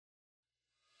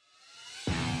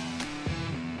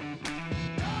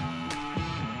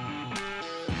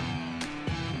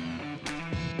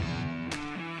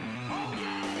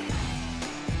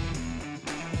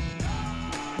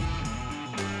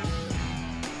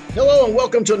Hello and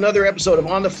welcome to another episode of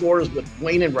On the Floors with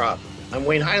Wayne and Rob. I'm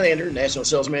Wayne Highlander, National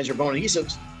Sales Manager of Bona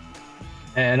Adhesives.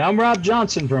 And I'm Rob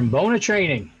Johnson from Bona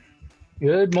Training.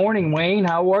 Good morning, Wayne.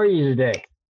 How are you today?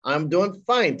 I'm doing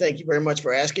fine. Thank you very much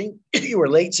for asking. You were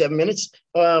late 7 minutes.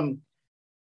 I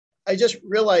just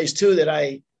realized too that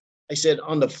I said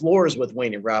on the floors with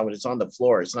Wayne and Rob, but it's on the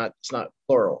floor. It's not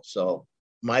plural. So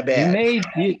my bad.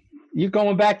 You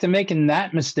going back to making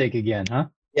that mistake again, huh?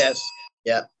 Yes.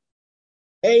 Yeah.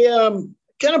 Hey,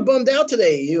 kind of bummed out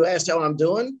today. You asked how I'm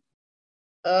doing.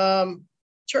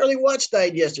 Charlie Watts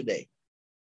died yesterday.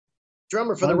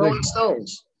 Drummer for the Rolling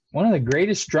Stones. One of the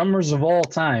greatest drummers of all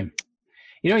time.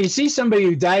 You know, you see somebody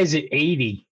who dies at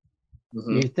 80.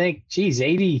 Mm-hmm. You think, geez,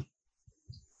 80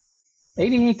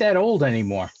 ain't that old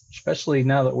anymore, especially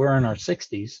now that we're in our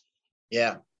 60s.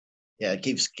 Yeah. It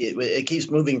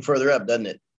keeps moving further up, doesn't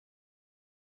it?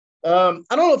 I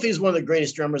don't know if he's one of the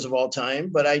greatest drummers of all time,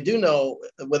 but I do know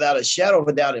without a shadow of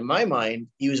a doubt in my mind,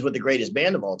 he was with the greatest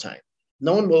band of all time.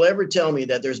 No one will ever tell me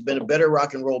that there's been a better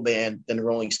rock and roll band than the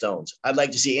Rolling Stones. I'd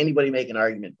like to see anybody make an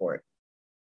argument for it.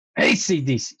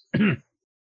 AC/DC.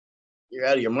 You're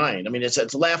out of your mind. I mean,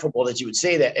 it's laughable that you would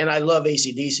say that. And I love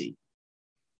AC/DC.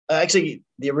 Actually,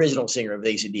 the original singer of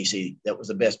AC/DC, that was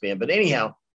the best band. But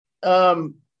anyhow,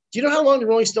 do you know how long the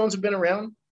Rolling Stones have been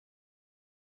around?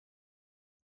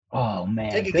 Oh,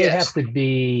 man, they have to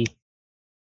be,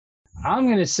 I'm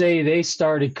going to say they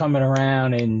started coming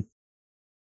around in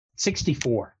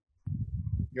 64.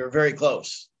 You're very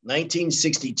close.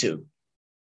 1962.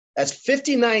 That's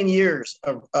 59 years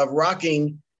of rocking.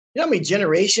 You know how many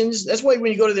generations? That's why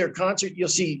when you go to their concert, you'll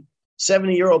see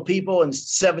 70-year-old people and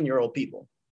 7-year-old people.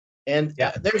 And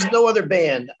there's no other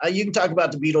band. You can talk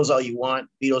about the Beatles all you want.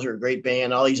 Beatles are a great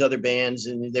band, all these other bands,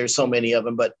 and there's so many of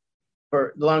them. But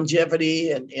for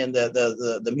longevity and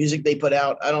the music they put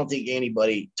out, I don't think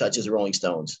anybody touches the Rolling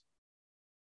Stones.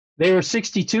 They were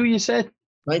 62, you said?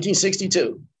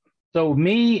 1962. So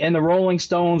me and the Rolling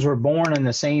Stones were born in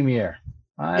the same year.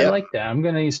 I like that. I'm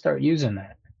going to start using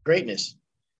that. Greatness.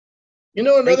 You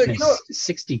know,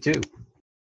 62.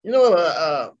 You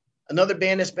know, another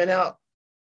band that's been out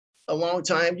a long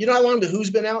time. You know how long The Who's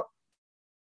been out?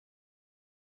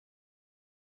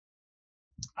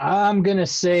 I'm going to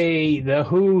say The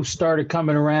Who started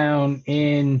coming around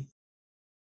in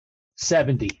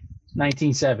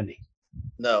 1970.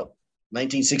 No,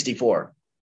 1964.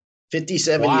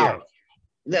 57 wow. years.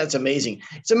 That's amazing.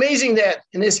 It's amazing that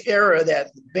in this era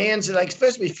that bands, like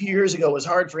especially a few years ago, it was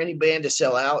hard for any band to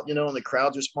sell out, you know, and the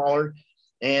crowds are smaller.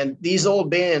 And these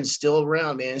old bands still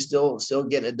around, man, still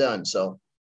getting it done. So,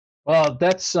 well,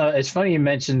 that's it's funny you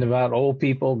mentioned about old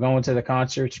people going to the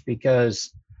concerts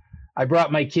because I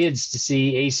brought my kids to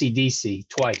see AC/DC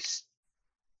twice.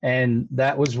 And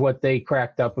that was what they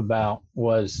cracked up about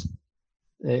was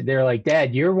they're like,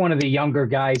 Dad, you're one of the younger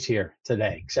guys here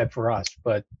today, except for us.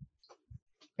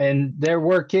 And there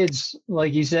were kids,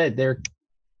 like you said, they're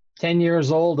 10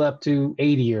 years old up to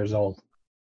 80 years old.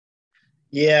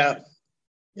 Yeah.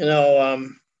 You know,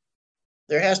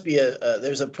 there has to be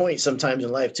there's a point sometimes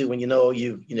in life too, when,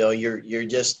 you're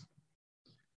just,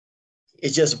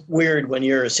 it's just weird when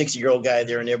you're a 60-year-old guy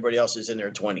there and everybody else is in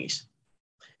their 20s.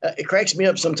 It cracks me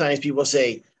up sometimes. People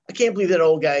say, I can't believe that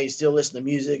old guy is still listening to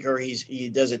music, or he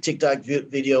does a TikTok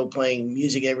video playing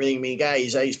music and everything. I mean, guy,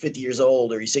 he's 50 years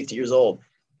old or he's 60 years old.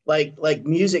 Like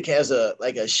music has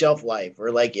a shelf life,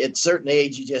 or like at a certain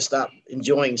age, you just stop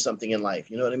enjoying something in life.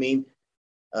 You know what I mean?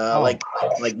 Like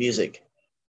music.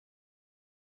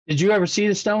 Did you ever see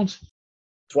the Stones?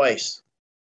 Twice.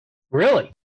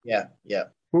 Really? Yeah.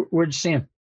 Where'd you see them?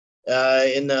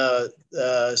 In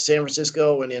San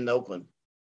Francisco and in Oakland.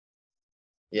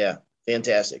 Yeah,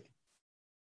 fantastic.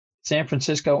 San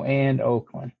Francisco and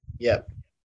Oakland. Yeah.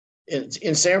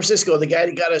 In San Francisco, the guy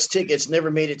that got us tickets never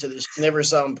made it to this. Never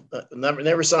saw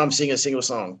him sing a single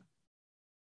song.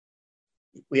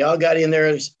 We all got in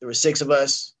there. There were 6 of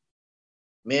us.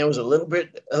 Man was a little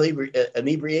bit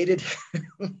inebriated.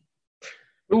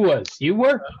 Who was? You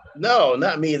were? No,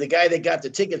 not me. The guy that got the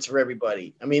tickets for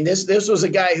everybody. I mean, this was a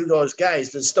guy who goes, guys,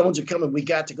 the Stones are coming. We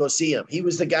got to go see him. He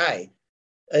was the guy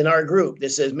in our group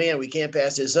that says, man, we can't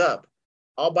pass this up.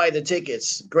 I'll buy the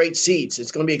tickets, great seats.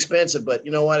 It's going to be expensive, but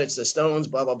you know what? It's the Stones,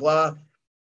 blah, blah, blah.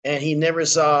 And he never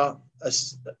saw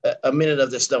a minute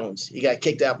of the Stones. He got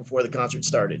kicked out before the concert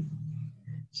started.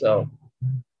 So,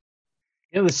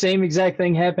 the same exact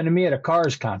thing happened to me at a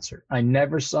Cars concert. I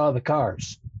never saw the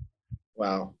Cars.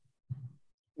 Wow.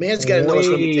 Man's got to know his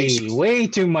limitations. Way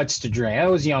too much to drink. I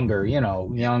was younger,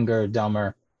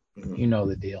 dumber. Mm-hmm. You know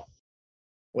the deal.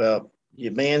 Well,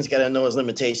 your man's got to know his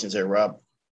limitations there, Rob.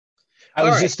 I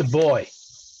was just a boy.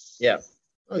 Yeah.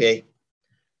 Okay.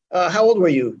 How old were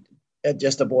you at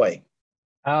just a boy?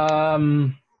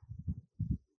 I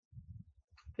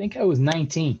think I was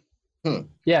 19. Hmm.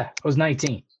 Yeah, I was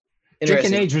 19.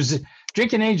 Drinking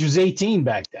Interesting. age was 18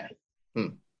 back then. Hmm.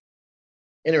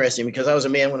 Interesting, because I was a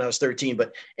man when I was 13.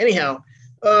 But anyhow,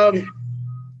 um,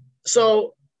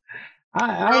 so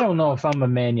I don't know if I'm a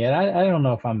man yet. I don't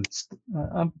know if I'm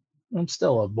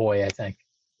still a boy, I think.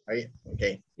 are you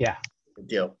okay? Yeah. Good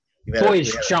deal.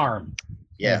 Boyish charm.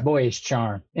 Yeah, Yeah, boyish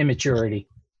charm. Immaturity.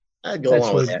 I'd go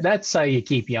along with that. That's how you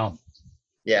keep young.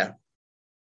 Yeah.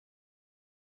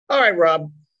 All right,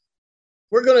 Rob.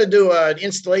 We're going to do an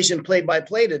installation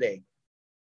play-by-play today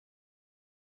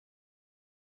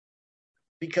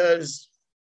because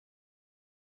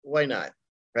why not,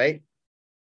 right?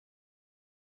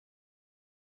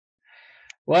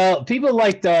 Well, people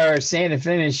liked our Santa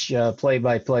Finish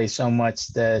play-by-play so much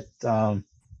that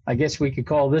I guess we could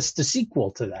call this the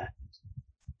sequel to that.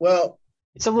 Well,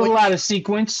 it's a little out of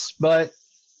sequence, but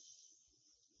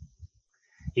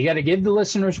you got to give the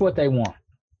listeners what they want.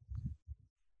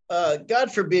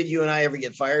 God forbid you and I ever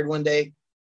get fired one day,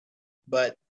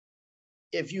 but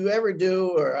if you ever do,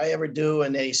 or I ever do,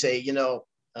 and they say, you go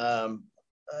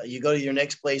to your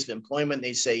next place of employment, and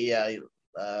they say, yeah,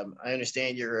 I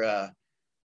understand you're a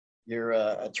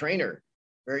trainer.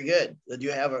 Very good. Do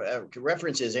you have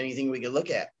references, anything we could look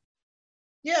at?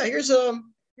 Yeah, here's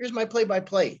my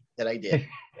play-by-play that I did.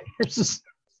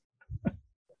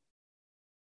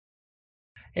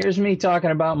 Here's me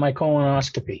talking about my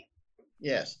colonoscopy.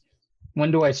 Yes. When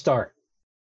do I start?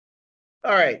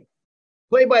 All right.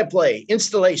 Play-by-play,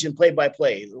 installation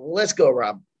play-by-play. Let's go,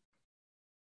 Rob.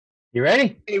 You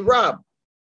ready? Hey, Rob,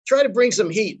 try to bring some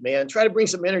heat, man. Try to bring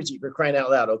some energy, for crying out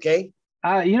loud, okay?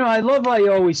 I love how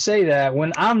you always say that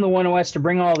when I'm the one who has to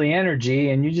bring all the energy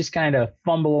and you just kind of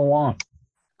fumble along.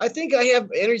 I think I have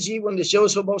energy when the show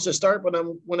is supposed to start, but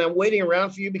when I'm waiting around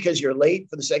for you because you're late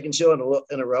for the second show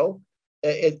in a row,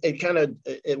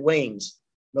 it wanes.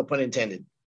 No pun intended.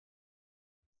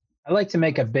 I like to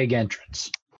make a big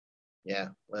entrance. Yeah,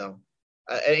 well,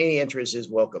 any entrance is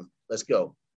welcome. Let's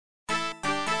go.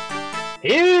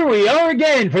 Here we are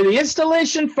again for the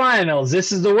installation finals.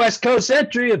 This is the West Coast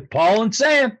entry of Paul and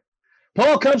Sam.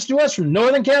 Paul comes to us from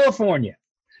Northern California,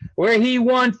 where he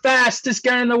won fastest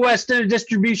guy in the West in a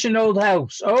distribution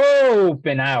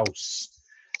open house,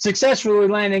 successfully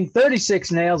landing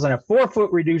 36 nails and a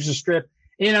 4-foot reducer strip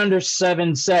in under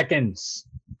 7 seconds.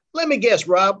 Let me guess,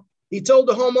 Rob. He told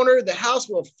the homeowner the house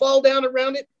will fall down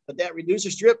around it, but that reducer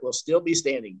strip will still be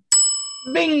standing.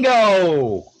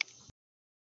 Bingo!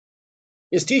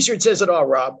 His t-shirt says it all,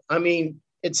 Rob. I mean,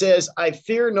 it says, I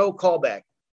fear no callback.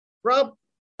 Rob,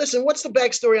 listen, what's the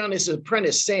backstory on this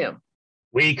apprentice, Sam?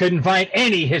 We couldn't find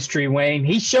any history, Wayne.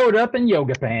 He showed up in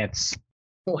yoga pants.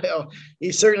 Well,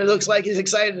 he certainly looks like he's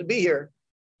excited to be here.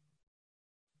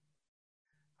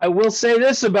 I will say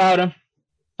this about him.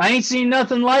 I ain't seen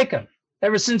nothing like him.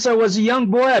 Ever since I was a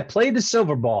young boy, I played the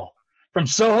silver ball. From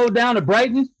Soho down to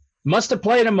Brighton, must have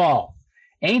played them all.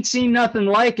 Ain't seen nothing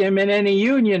like him in any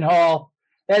union hall.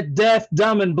 That deaf,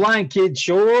 dumb, and blind kid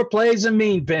sure plays a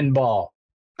mean pinball.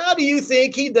 How do you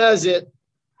think he does it?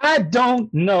 I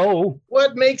don't know.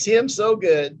 What makes him so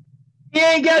good? He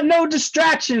ain't got no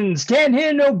distractions. Can't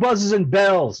hear no buzzes and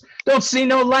bells. Don't see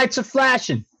no lights a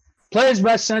flashing. Plays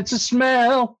by sense of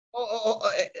smell.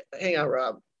 Hang on,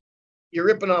 Rob. You're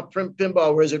ripping off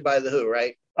Pinball Wizard by The Who,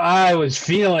 right? I was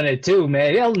feeling it too,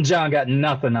 man. Elton John got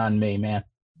nothing on me, man.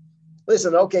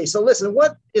 Listen,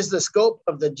 what is the scope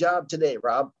of the job today,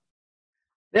 Rob?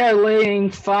 They're laying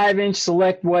 5-inch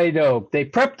select white oak. They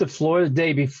prepped the floor the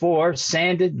day before,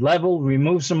 sanded, leveled,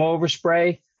 removed some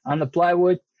overspray on the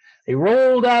plywood. They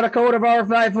rolled out a coat of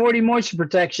R540 moisture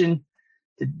protection.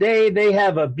 Today they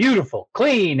have a beautiful,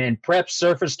 clean, and prepped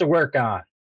surface to work on.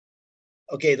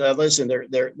 Okay, now listen,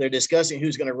 they're discussing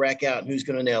who's going to rack out and who's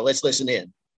going to nail. Let's listen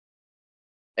in.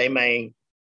 Hey, man,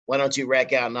 why don't you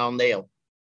rack out and I'll nail?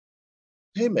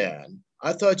 Hey, man,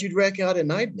 I thought you'd rack out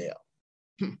and I'd nail.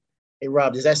 Hey,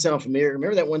 Rob, does that sound familiar?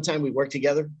 Remember that one time we worked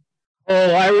together?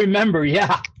 Oh, I remember,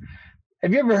 yeah.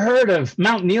 Have you ever heard of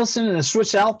Mount Nielsen in the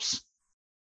Swiss Alps?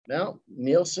 Mount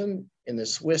Nielsen in the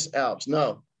Swiss Alps,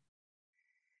 no.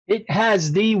 It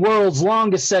has the world's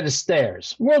longest set of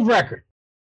stairs, world record.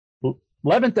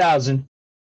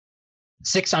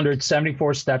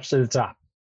 11,674 steps to the top.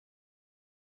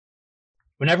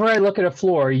 Whenever I look at a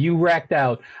floor you racked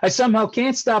out, I somehow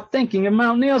can't stop thinking of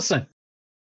Mount Nielsen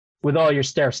with all your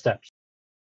stair steps.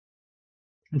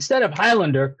 Instead of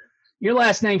Highlander, your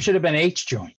last name should have been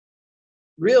H-Joint.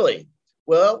 Really?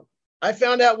 Well, I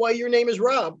found out why your name is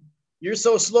Rob. You're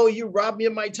so slow, you rob me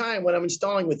of my time when I'm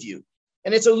installing with you.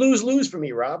 And it's a lose-lose for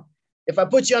me, Rob. If I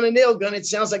put you on a nail gun, it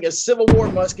sounds like a Civil War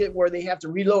musket where they have to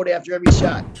reload after every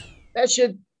shot.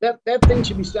 That thing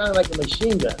should be sounding like a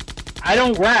machine gun. I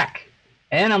don't rack,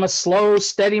 and I'm a slow,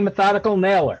 steady, methodical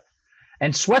nailer.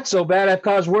 And sweat so bad I've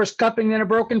caused worse cupping than a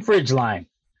broken fridge line,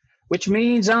 which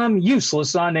means I'm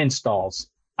useless on installs.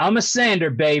 I'm a sander,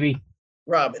 baby.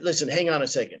 Rob, listen, hang on a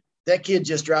second. That kid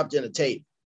just dropped in a tape.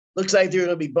 Looks like they're going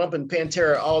to be bumping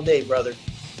Pantera all day, brother.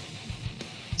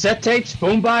 Set tapes,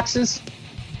 boom boxes?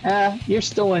 You're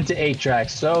still into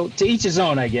 8-tracks, so to each his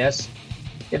own, I guess.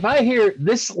 If I hear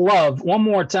This Love one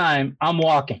more time, I'm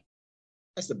walking.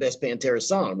 That's the best Pantera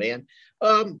song, man.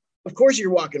 Of course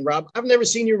you're walking, Rob. I've never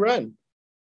seen you run.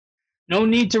 No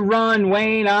need to run,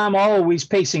 Wayne. I'm always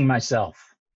pacing myself.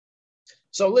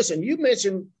 So listen, you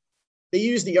mentioned they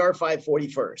use the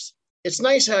R540 first. It's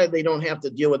nice how they don't have to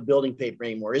deal with building paper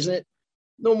anymore, isn't it?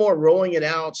 No more rolling it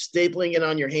out, stapling it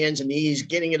on your hands and knees,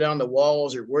 getting it on the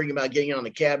walls, or worrying about getting it on the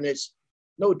cabinets.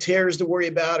 No tears to worry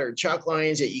about or chalk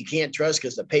lines that you can't trust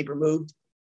because the paper moved.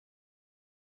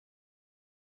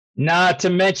 Not to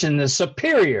mention the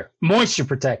superior moisture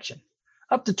protection,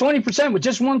 up to 20% with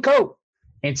just one coat.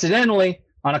 Incidentally,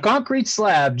 on a concrete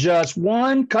slab, just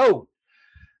one coat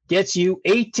gets you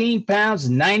 18 pounds,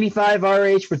 95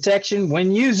 RH protection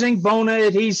when using Bona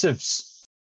adhesives.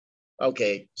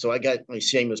 Okay, so I got my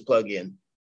shameless plug in.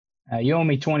 You owe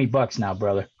me $20 now,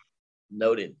 brother.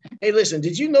 Noted. Hey, listen,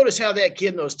 did you notice how that kid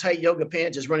in those tight yoga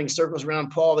pants is running circles around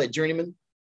Paul, that journeyman?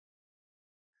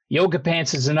 Yoga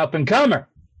Pants is an up-and-comer.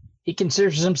 He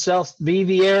considers himself to be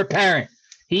the heir apparent.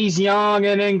 He's young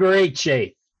and in great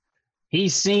shape.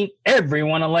 He's seen every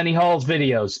one of Lenny Hall's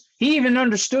videos. He even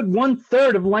understood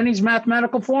 1/3 of Lenny's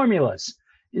mathematical formulas.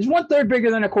 Is 1/3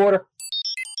 bigger than a quarter?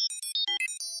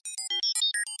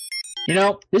 You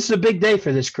know, this is a big day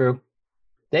for this crew.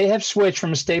 They have switched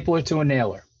from a stapler to a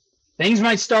nailer. Things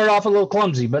might start off a little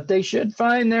clumsy, but they should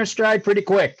find their stride pretty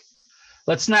quick.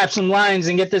 Let's snap some lines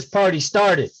and get this party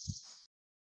started.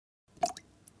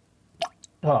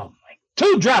 Oh, my.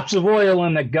 2 drops of oil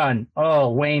in the gun.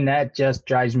 Oh, Wayne, that just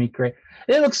drives me crazy.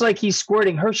 It looks like he's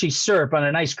squirting Hershey syrup on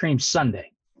an ice cream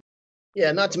sundae.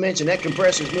 Yeah, not to mention that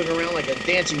compressor's moving around like a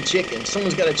dancing chicken.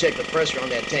 Someone's got to check the pressure on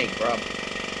that tank, Rob.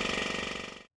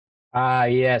 Ah,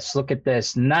 yes, look at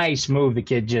this. Nice move the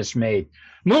kid just made.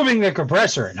 Moving the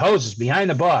compressor and hoses behind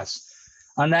the boss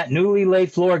on that newly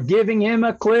laid floor, giving him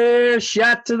a clear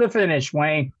shot to the finish,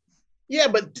 Wayne. Yeah,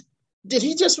 but did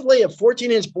he just lay a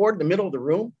 14-inch board in the middle of the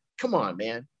room? Come on,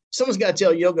 man. Someone's got to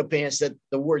tell Yoga Pants that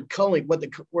the word culling, what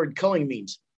the word culling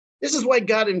means. This is why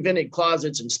God invented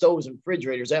closets and stoves and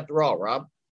refrigerators after all, Rob.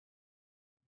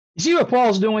 You see what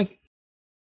Paul's doing?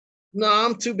 No,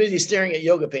 I'm too busy staring at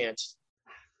Yoga Pants.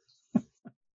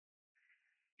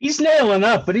 He's nailing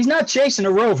up, but he's not chasing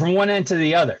a row from one end to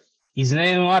the other. He's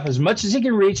nailing up as much as he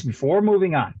can reach before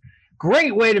moving on.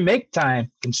 Great way to make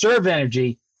time, conserve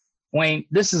energy. Wayne,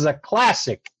 this is a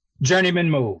classic journeyman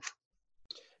move.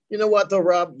 You know what, though,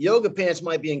 Rob? Yoga Pants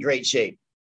might be in great shape,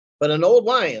 but an old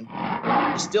lion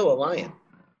is still a lion.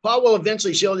 Paul will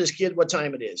eventually show this kid what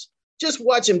time it is. Just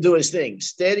watch him do his thing,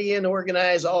 steady and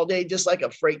organized all day, just like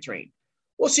a freight train.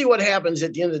 We'll see what happens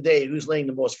at the end of the day, who's laying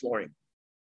the most flooring.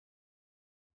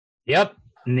 Yep,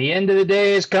 and the end of the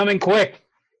day is coming quick.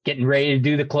 Getting ready to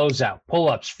do the closeout,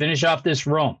 pull-ups, finish off this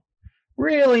room.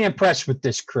 Really impressed with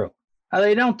this crew.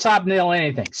 They don't top nail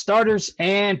anything. Starters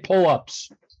and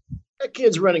pull-ups. That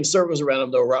kid's running circles around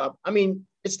him, though, Rob. I mean,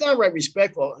 it's downright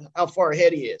respectful how far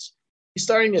ahead he is. He's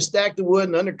starting to stack the wood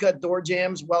and undercut door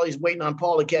jams while he's waiting on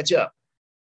Paul to catch up.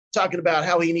 Talking about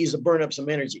how he needs to burn up some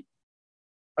energy.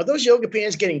 Are those Yoga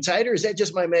Pants getting tighter? Or is that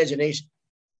just my imagination?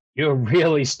 You're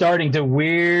really starting to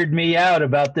weird me out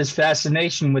about this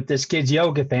fascination with this kid's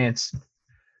Yoga Pants.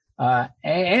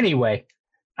 Anyway,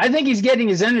 I think he's getting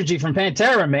his energy from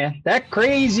Pantera, man. That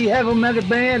crazy heavy metal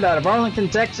band out of Arlington,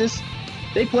 Texas.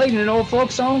 They played in an old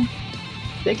folks home.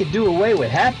 They could do away with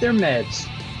half their meds.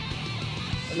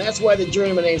 And that's why the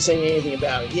journeyman ain't saying anything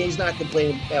about it. He's not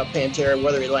complaining about Pantera,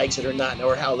 whether he likes it or not,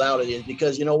 or how loud it is,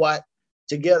 because you know what?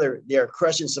 Together, they're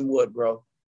crushing some wood, bro.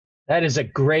 That is a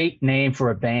great name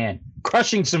for a band.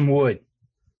 Crushing some wood.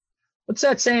 What's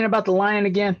that saying about the lion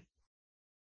again?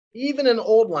 Even an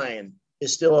old lion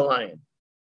is still a lion.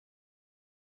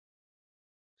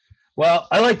 Well,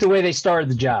 I like the way they started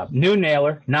the job. New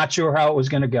nailer, not sure how it was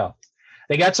going to go.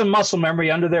 They got some muscle memory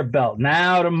under their belt.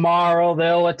 Now tomorrow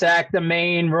they'll attack the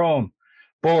main room.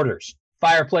 Borders,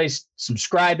 fireplace, some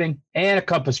scribing, and a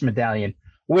compass medallion,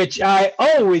 which I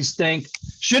always think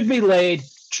should be laid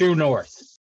true north.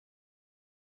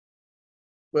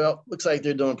 Well, looks like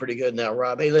they're doing pretty good now,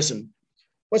 Rob. Hey, listen,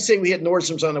 let's say we hit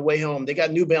Nordstrom's on the way home. They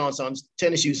got New Balance on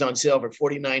tennis shoes on sale for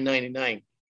 $49.99.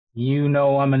 You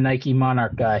know I'm a Nike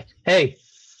Monarch guy. Hey,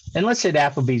 and let's hit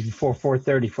Applebee's before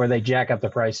 4:30 before they jack up the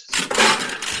prices.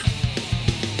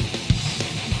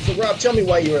 So, Rob, tell me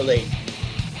why you were late.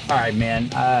 All right, man.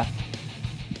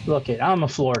 Look, I'm a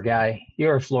floor guy.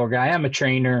 You're a floor guy. I'm a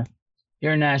trainer.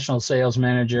 You're a national sales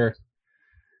manager.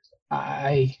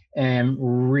 I am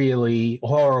really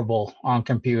horrible on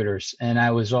computers, and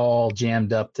I was all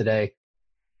jammed up today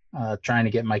trying to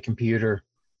get my computer,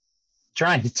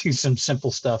 trying to do some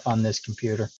simple stuff on this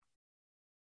computer.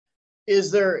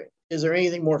 Is there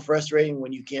anything more frustrating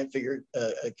when you can't figure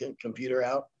a computer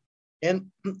out?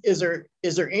 And is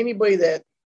there anybody that,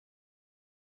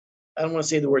 I don't want to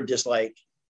say the word dislike,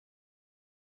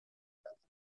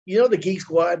 you know, the Geek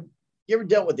Squad? You ever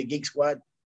dealt with the Geek Squad?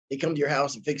 They come to your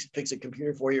house and fix a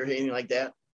computer for you or anything like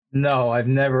that? No, I've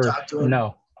never. Talk to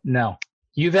them? No.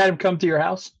 You've had them come to your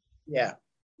house? Yeah.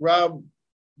 Rob,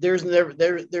 there's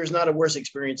not a worse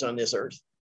experience on this earth.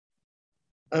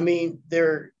 I mean,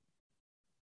 they're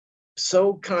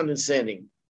so condescending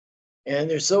and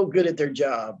they're so good at their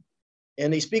job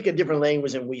and they speak a different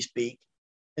language than we speak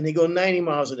and they go 90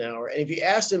 miles an hour. And if you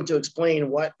ask them to explain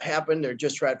what happened or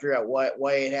just try to figure out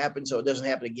why it happened so it doesn't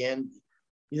happen again,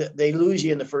 they lose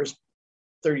you in the first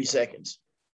 30 seconds.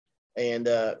 And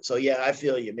so, yeah, I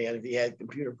feel you, man. If you had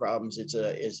computer problems,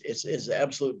 it's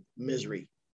absolute misery.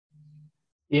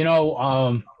 You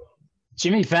know,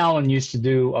 Jimmy Fallon used to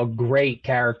do a great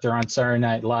character on Saturday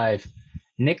Night Live.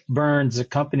 Nick Burns, a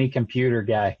company computer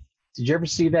guy. Did you ever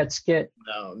see that skit?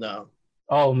 No.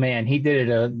 Oh man, he did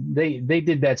it. They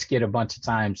did that skit a bunch of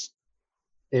times.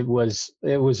 It was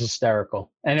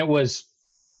hysterical, and it was.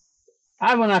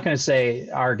 I'm not going to say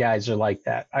our guys are like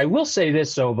that. I will say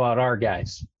this though about our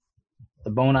guys,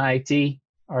 the Bona IT,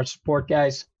 our support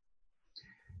guys.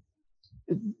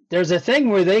 There's a thing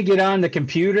where they get on the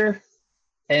computer,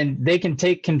 and they can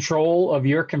take control of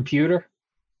your computer.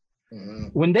 Mm-hmm.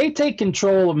 When they take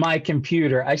control of my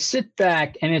computer, I sit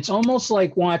back and it's almost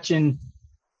like watching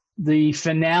the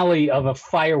finale of a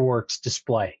fireworks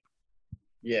display.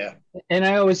 Yeah. And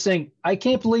I always think, I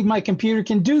can't believe my computer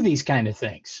can do these kind of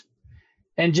things.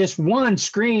 And just one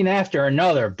screen after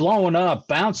another, blowing up,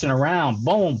 bouncing around,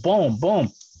 boom, boom, boom.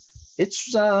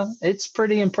 It's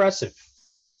pretty impressive.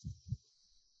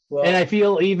 Well, and I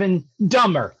feel even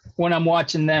dumber when I'm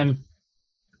watching them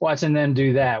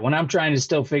do that, when I'm trying to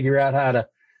still figure out how to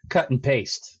cut and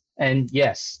paste. And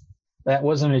yes, that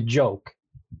wasn't a joke.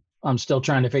 I'm still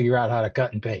trying to figure out how to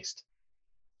cut and paste.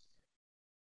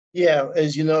 Yeah,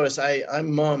 as you notice,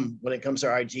 I'm mum when it comes to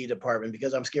our IT department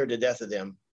because I'm scared to death of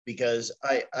them because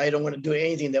I don't want to do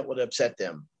anything that would upset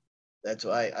them. That's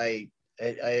why I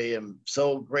am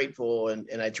so grateful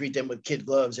and I treat them with kid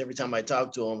gloves every time I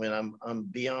talk to them, and I'm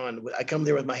beyond. I come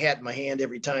there with my hat in my hand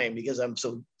every time because I'm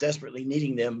so desperately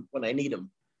needing them when I need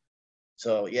them.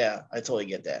 So yeah, I totally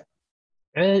get that.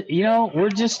 You know, we're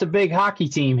just a big hockey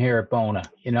team here at Bona.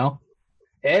 You know,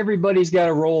 everybody's got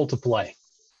a role to play,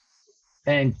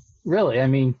 and really, I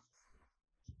mean,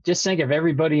 just think of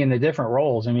everybody in the different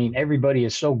roles. I mean, everybody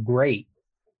is so great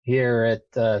here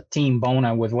at Team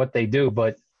Bona with what they do,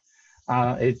 but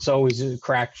it's always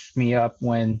cracks me up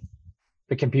when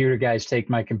the computer guys take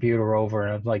my computer over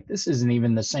and I'm like, this isn't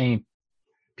even the same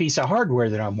piece of hardware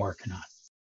that I'm working on.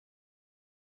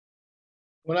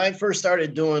 When I first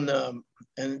started doing,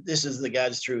 and this is the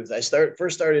God's truth, I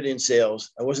first started in sales.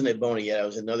 I wasn't at Bona yet. I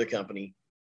was at another company,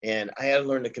 and I had to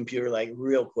learn the computer like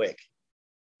real quick.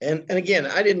 And again,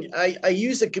 I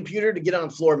used the computer to get on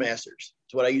Floor Masters.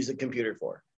 That's what I use the computer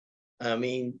for. I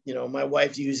mean, you know, my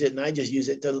wife used it and I just use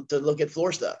it to look at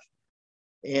floor stuff.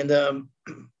 And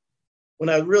when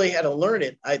I really had to learn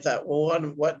it, I thought, well,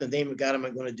 what in the name of God am I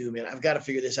going to do, man? I've got to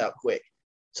figure this out quick.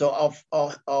 So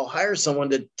I'll hire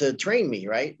someone to train me,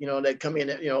 right? You know, that come in,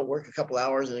 you know, work a couple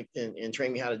hours and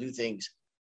train me how to do things.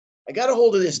 I got a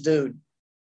hold of this dude.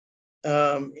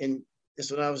 And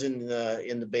this when I was in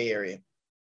the Bay Area,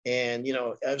 and you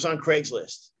know, I was on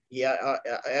Craigslist. I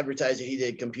advertised that he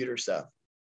did computer stuff.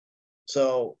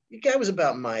 So the guy was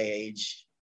about my age.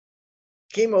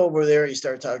 Came over there, he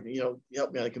started talking, you know, he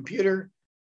helped me on the computer.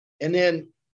 And then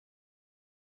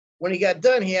when he got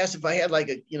done, he asked if I had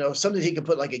like something he could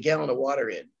put like a gallon of water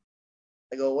in.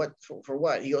 I go, what for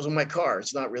what? He goes, well, my car,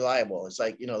 it's not reliable. It's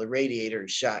like, you know, the radiator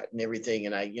is shot and everything.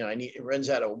 And it runs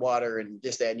out of water and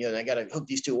this, that, and and I got to hook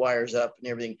these two wires up and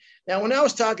everything. Now, when I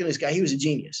was talking to this guy, he was a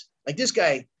genius. Like this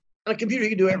guy on a computer, he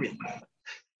could do everything.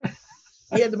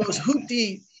 He had the most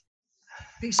hoopty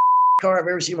piece of car I've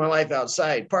ever seen in my life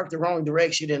outside, parked the wrong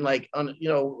direction and like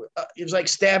it was like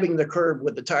stabbing the curb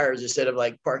with the tires instead of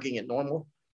like parking it normal.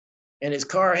 and his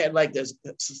car had like this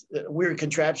weird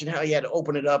contraption how he had to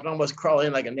open it up and almost crawl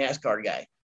in like a NASCAR guy.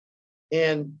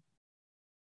 And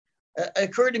it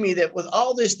occurred to me that with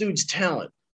all this dude's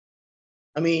talent,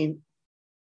 I mean,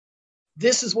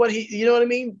 this is what you know what I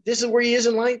mean? This is where he is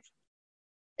in life.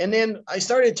 And then I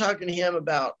started talking to him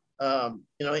about,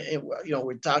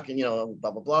 we're talking,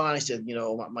 blah, blah, blah. And I said,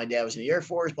 my dad was in the Air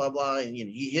Force, blah, blah. And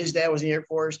his dad was in the Air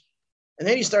Force. And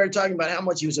then he started talking about how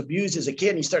much he was abused as a kid.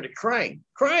 And he started crying.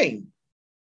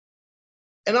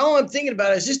 And all I'm thinking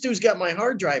about is this dude's got my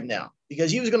hard drive now, because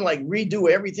he was going to like redo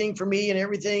everything for me and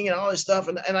everything and all this stuff.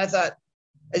 And I thought,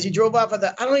 as he drove off, I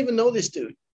thought, I don't even know this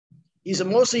dude. He's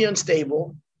emotionally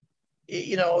unstable.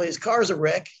 His car's a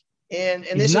wreck. And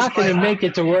he's this not going to make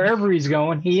it to wherever he's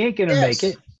going. He ain't going to make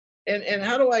it. And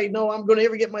how do I know I'm going to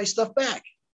ever get my stuff back?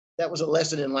 That was a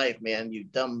lesson in life, man. You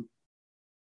dumb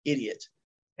idiot.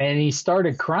 And he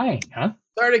started crying, huh?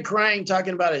 Started crying,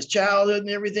 talking about his childhood and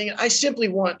everything. I simply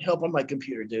want help on my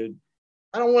computer, dude.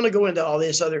 I don't want to go into all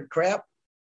this other crap.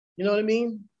 You know what I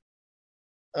mean?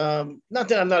 Not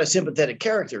that I'm not a sympathetic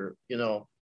character,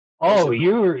 Oh,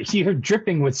 you're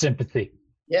dripping with sympathy.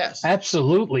 Yes.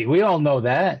 Absolutely. We all know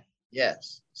that.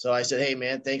 Yes. So I said, hey,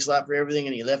 man, thanks a lot for everything.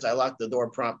 And he left. I locked the door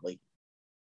promptly.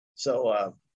 So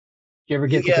did you ever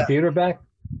get the computer back?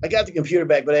 I got the computer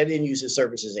back, but I didn't use his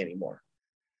services anymore.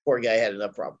 Poor guy had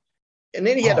enough problem. And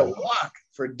then he had to walk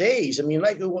for days. I mean,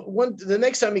 like the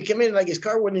next time he came in, like his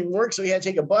car wouldn't even work. So he had to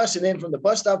take a bus. And then from the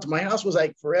bus stop to my house was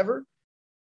like forever.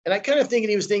 And I kind of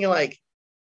he was thinking like,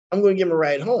 I'm going to give him a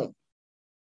ride home.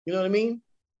 You know what I mean?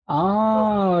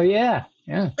 Oh, yeah.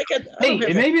 Yeah. Hey,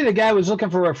 maybe the guy was looking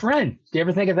for a friend. Do you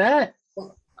ever think of that?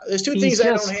 Well, there's two things I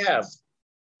don't have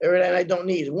and I don't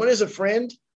need. One is a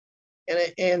friend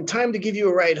and time to give you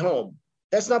a ride home.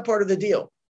 That's not part of the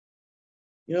deal.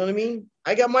 You know what I mean?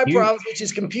 I got my problems, which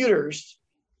is computers.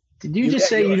 Did you just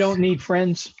say you don't need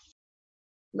friends?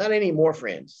 Not any more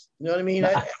friends. You know what I mean?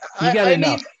 You got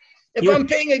enough. If I'm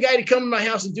paying a guy to come to my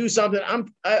house and do something,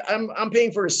 I'm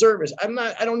paying for a service. I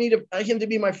don't need him to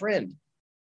be my friend.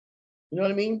 You know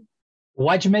what I mean?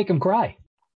 Why'd you make him cry?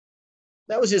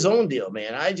 That was his own deal,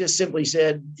 man. I just simply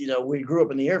said, we grew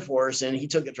up in the Air Force, and he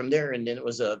took it from there, and then it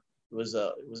was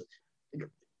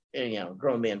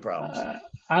grown man problems.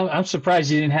 I'm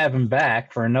surprised you didn't have him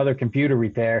back for another computer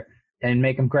repair and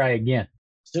make him cry again.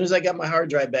 As soon as I got my hard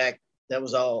drive back, that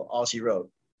was all she wrote.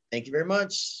 Thank you very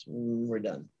much. We're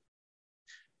done.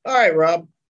 All right, Rob.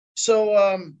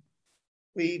 So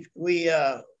we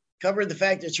covered the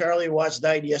fact that Charlie Watts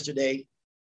died yesterday.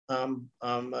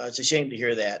 It's a shame to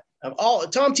hear that.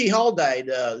 Tom T. Hall died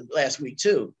last week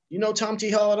too. You know Tom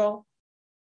T. Hall at all?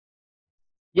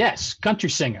 Yes, country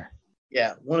singer.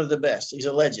 Yeah, one of the best. He's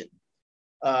a legend.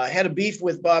 Had a beef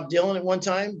with Bob Dylan at one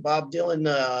time. Bob Dylan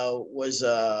was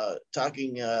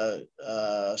talking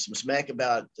some smack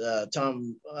about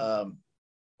Tom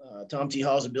T.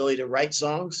 Hall's ability to write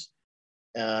songs,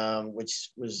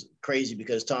 which was crazy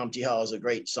because Tom T. Hall is a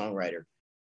great songwriter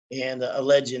and a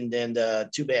legend, and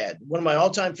too bad. One of my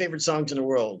all-time favorite songs in the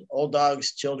world, Old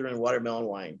Dogs, Children, Watermelon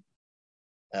Wine.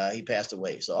 He passed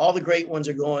away. So all the great ones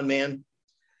are going, man.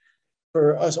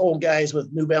 For us old guys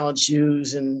with New Balance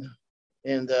shoes and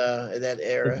that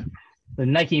era. The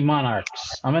Nike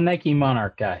Monarchs. I'm a Nike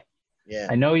Monarch guy. Yeah.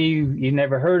 I know you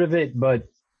never heard of it, but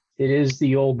it is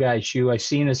the old guy shoe. I've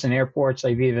seen this in airports.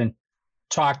 I've even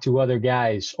talked to other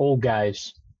guys, old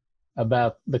guys,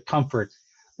 about the comfort.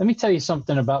 Let me tell you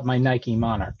something about my Nike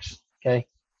Monarchs, okay?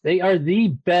 They are the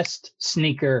best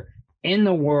sneaker in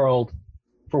the world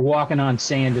for walking on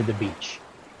sand at the beach.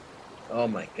 Oh,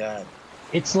 my God.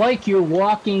 It's like you're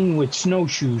walking with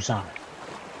snowshoes on.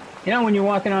 You know, when you're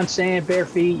walking on sand, bare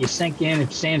feet, you sink in.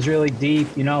 If sand's really deep,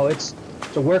 it's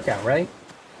a workout, right?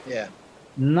 Yeah.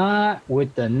 Not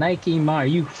with the Nike Monarch.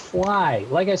 You fly.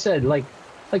 Like I said, like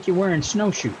you're wearing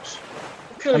snowshoes.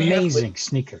 Amazing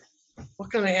sneaker.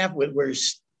 What kind of athlete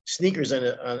wears sneakers in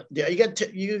it?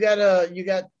 You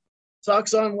got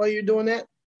socks on while you're doing that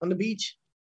on the beach?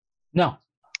 No.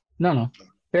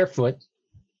 Barefoot.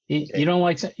 You don't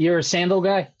like? You're a sandal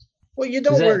guy? Well, you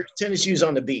don't wear tennis shoes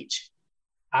on the beach.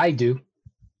 I do.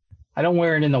 I don't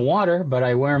wear it in the water, but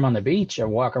I wear them on the beach. I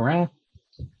walk around.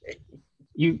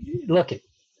 You look it.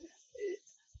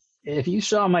 If you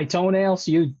saw my toenails,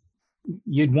 you'd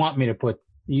want me to put.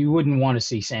 You wouldn't want to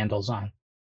see sandals on.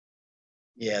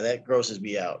 Yeah, that grosses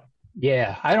me out.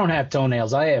 Yeah, I don't have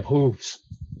toenails. I have hooves.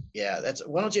 Yeah,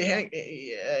 why don't you hang?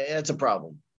 That's a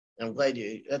problem. I'm glad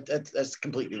you. That's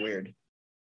completely weird.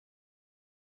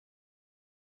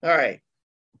 All right,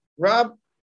 Rob.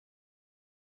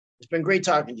 It's been great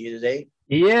talking to you today.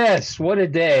 Yes, what a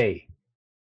day.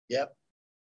 Yep.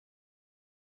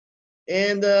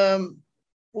 And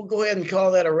we'll go ahead and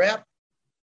call that a wrap.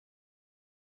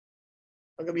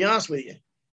 I'm going to be honest with you.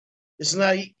 This is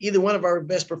not either one of our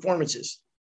best performances.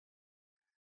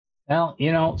 Well,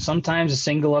 sometimes a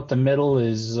single up the middle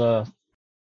is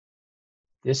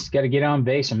just got to get on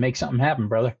base and make something happen,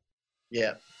 brother.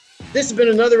 Yeah. This has been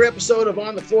another episode of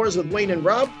On the Floors with Wayne and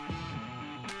Rob.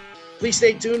 Please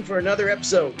stay tuned for another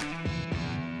episode.